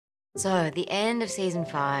So, the end of season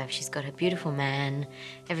 5, she's got her beautiful man,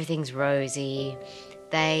 everything's rosy.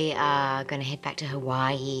 They are going to head back to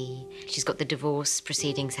Hawaii. She's got the divorce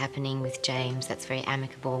proceedings happening with James. That's very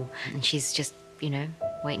amicable. And she's just,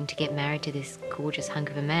 waiting to get married to this gorgeous hunk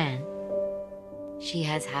of a man. She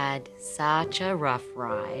has had such a rough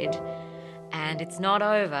ride, and it's not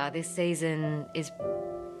over. This season is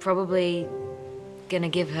probably going to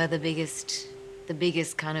give her the biggest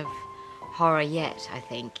kind of horror yet, I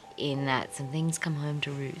think, in that some things come home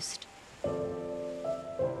to roost.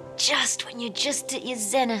 Just when you're just at your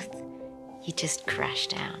zenith, you just crash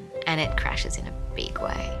down. And it crashes in a big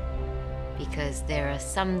way. Because there are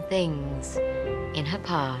some things in her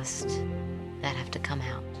past that have to come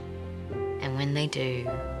out. And when they do,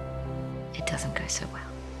 it doesn't go so well.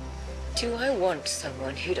 Do I want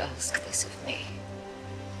someone who'd ask this of me?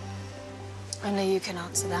 Only you can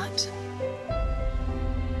answer that.